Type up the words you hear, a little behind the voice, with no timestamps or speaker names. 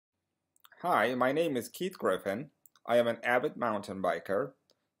Hi, my name is Keith Griffin. I am an avid mountain biker,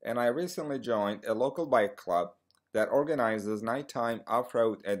 and I recently joined a local bike club that organizes nighttime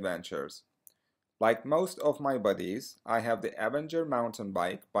off-road adventures. Like most of my buddies, I have the Avenger mountain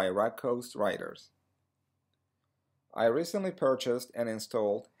bike by Rock Coast Riders. I recently purchased and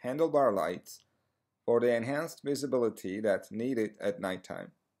installed handlebar lights for the enhanced visibility that's needed at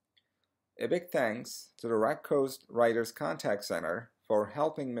nighttime. A big thanks to the Rock Coast Riders Contact Center for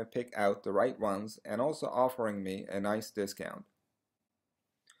helping me pick out the right ones and also offering me a nice discount.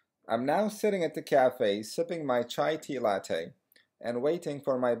 I'm now sitting at the cafe sipping my chai tea latte and waiting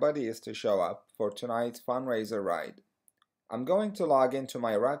for my buddies to show up for tonight's fundraiser ride. I'm going to log into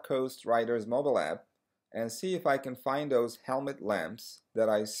my Rock Coast Riders mobile app and see if I can find those helmet lamps that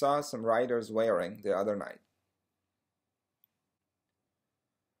I saw some riders wearing the other night.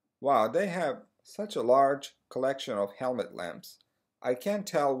 Wow, they have such a large collection of helmet lamps. I can't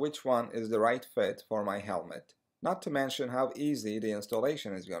tell which one is the right fit for my helmet, not to mention how easy the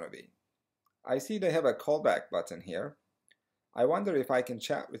installation is going to be. I see they have a callback button here. I wonder if I can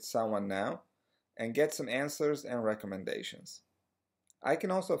chat with someone now and get some answers and recommendations. I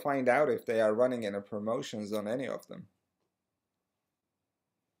can also find out if they are running any promotions on any of them.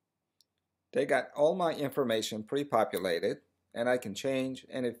 They got all my information pre-populated, and I can change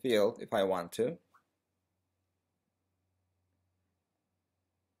any field if I want to.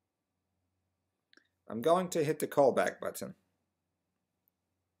 I'm going to hit the callback button.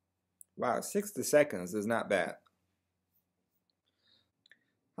 Wow, 60 seconds is not bad.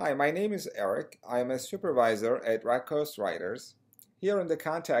 Hi, my name is Eric. I am a supervisor at Rock Coast Riders. Here in the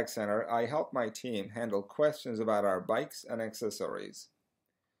contact center, I help my team handle questions about our bikes and accessories.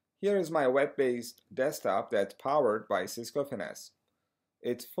 Here is my web-based desktop that's powered by Cisco Finesse.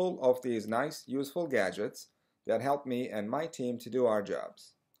 It's full of these nice, useful gadgets that help me and my team to do our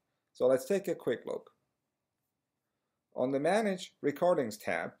jobs. So let's take a quick look. On the Manage Recordings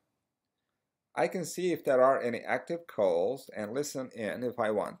tab, I can see if there are any active calls and listen in if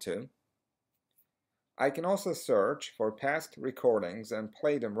I want to. I can also search for past recordings and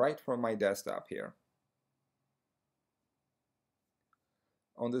play them right from my desktop here.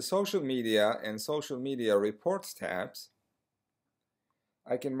 On the Social Media and Social Media Reports tabs,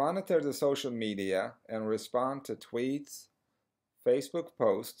 I can monitor the social media and respond to tweets, Facebook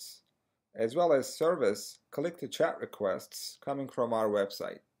posts, as well as service click-to-chat requests coming from our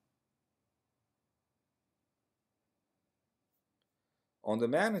website. On the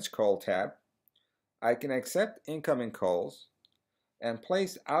Manage Call tab, I can accept incoming calls and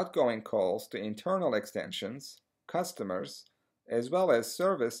place outgoing calls to internal extensions, customers, as well as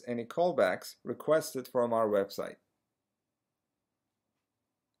service any callbacks requested from our website.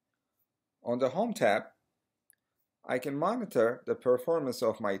 On the Home tab, I can monitor the performance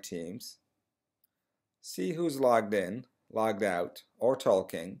of my teams, see who's logged in, logged out, or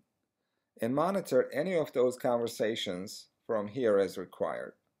talking, and monitor any of those conversations from here as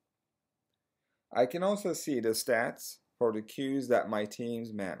required. I can also see the stats for the queues that my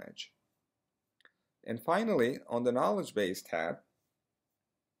teams manage. And finally, on the Knowledge Base tab,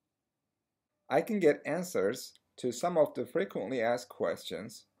 I can get answers to some of the frequently asked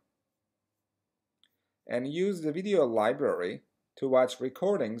questions and use the video library to watch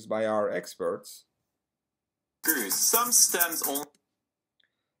recordings by our experts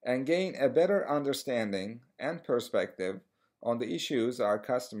and gain a better understanding and perspective on the issues our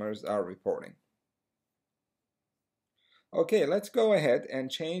customers are reporting. Okay, let's go ahead and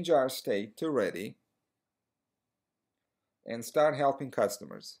change our state to ready and start helping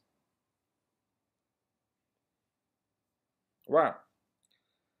customers. Wow,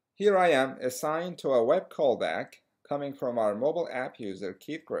 here I am assigned to a web callback coming from our mobile app user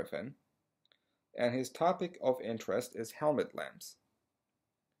Keith Griffin, and his topic of interest is helmet lamps.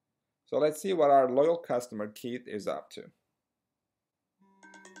 So let's see what our loyal customer Keith is up to.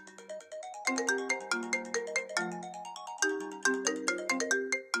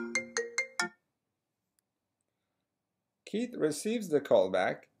 Keith receives the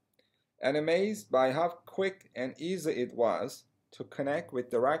callback and amazed by how quick and easy it was to connect with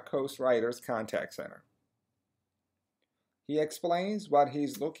the Rock Coast Riders Contact Center. He explains what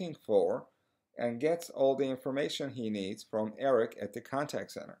he's looking for and gets all the information he needs from Eric at the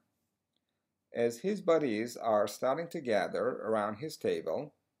Contact Center. As his buddies are starting to gather around his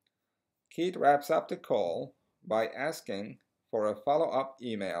table, Keith wraps up the call by asking for a follow-up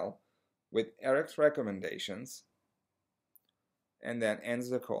email with Eric's recommendations and then ends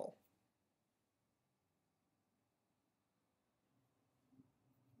the call.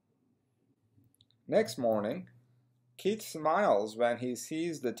 Next morning, Keith smiles when he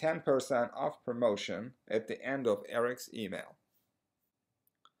sees the 10% off promotion at the end of Eric's email.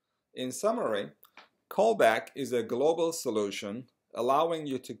 In summary, Callback is a global solution allowing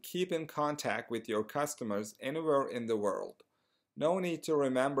you to keep in contact with your customers anywhere in the world. No need to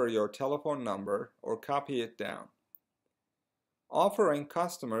remember your telephone number or copy it down. Offering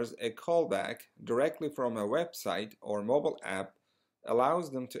customers a callback directly from a website or mobile app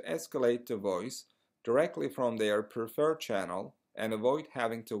allows them to escalate to voice directly from their preferred channel and avoid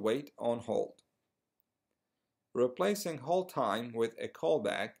having to wait on hold. Replacing hold time with a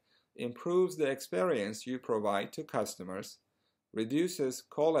callback improves the experience you provide to customers, reduces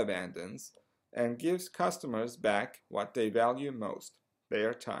call abandons, and gives customers back what they value most,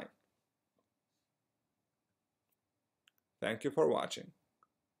 their time. Thank you for watching.